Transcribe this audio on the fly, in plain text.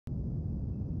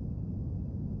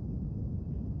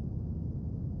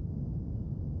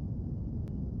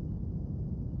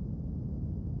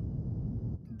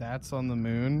That's on the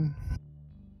moon?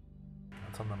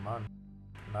 That's on the moon.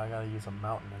 Now I gotta use a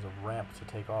mountain as a ramp to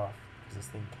take off, because this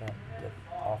thing can't get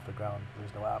off the ground.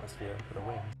 There's no atmosphere for the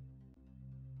wings.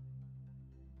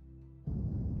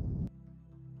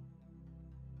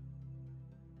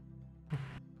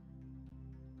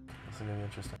 This is gonna be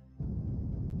interesting.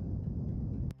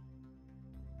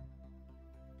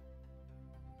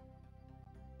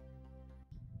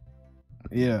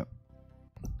 Yeah.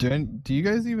 Do you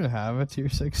guys even have a tier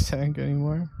 6 tank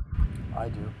anymore? I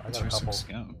do. I got Tier a couple. 6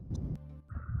 scout.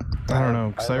 I don't know,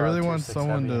 because I have a really tier want 6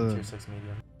 someone heavy and to... tier 6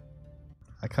 medium.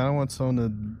 I kind of want someone to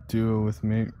duo with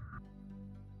me.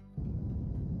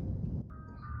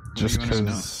 Just What do you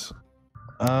wanna because...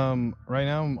 right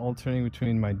now I'm alternating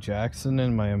between my Jackson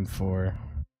and my M4.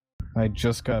 I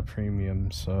just got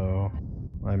premium, so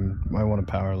I want a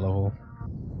power level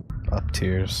up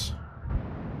tiers.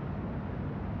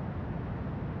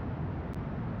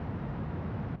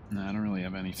 No, I don't really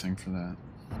have anything for that.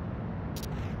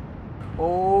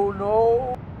 Oh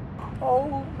no!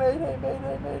 Oh, mayday,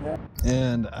 mayday, mayday!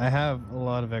 And I have a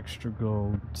lot of extra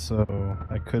gold, so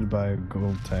I could buy a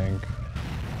gold tank.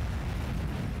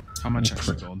 How much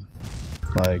extra gold?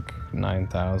 Like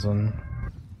 9,000.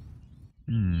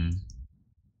 Hmm.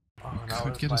 Oh, You that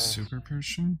could was get my... a super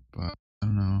Pershing, but I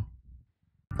don't know.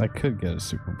 I could get a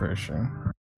super Pershing.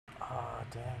 Ah,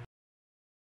 dang.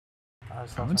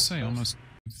 I would say almost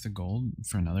save the gold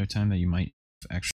for another time that you might extra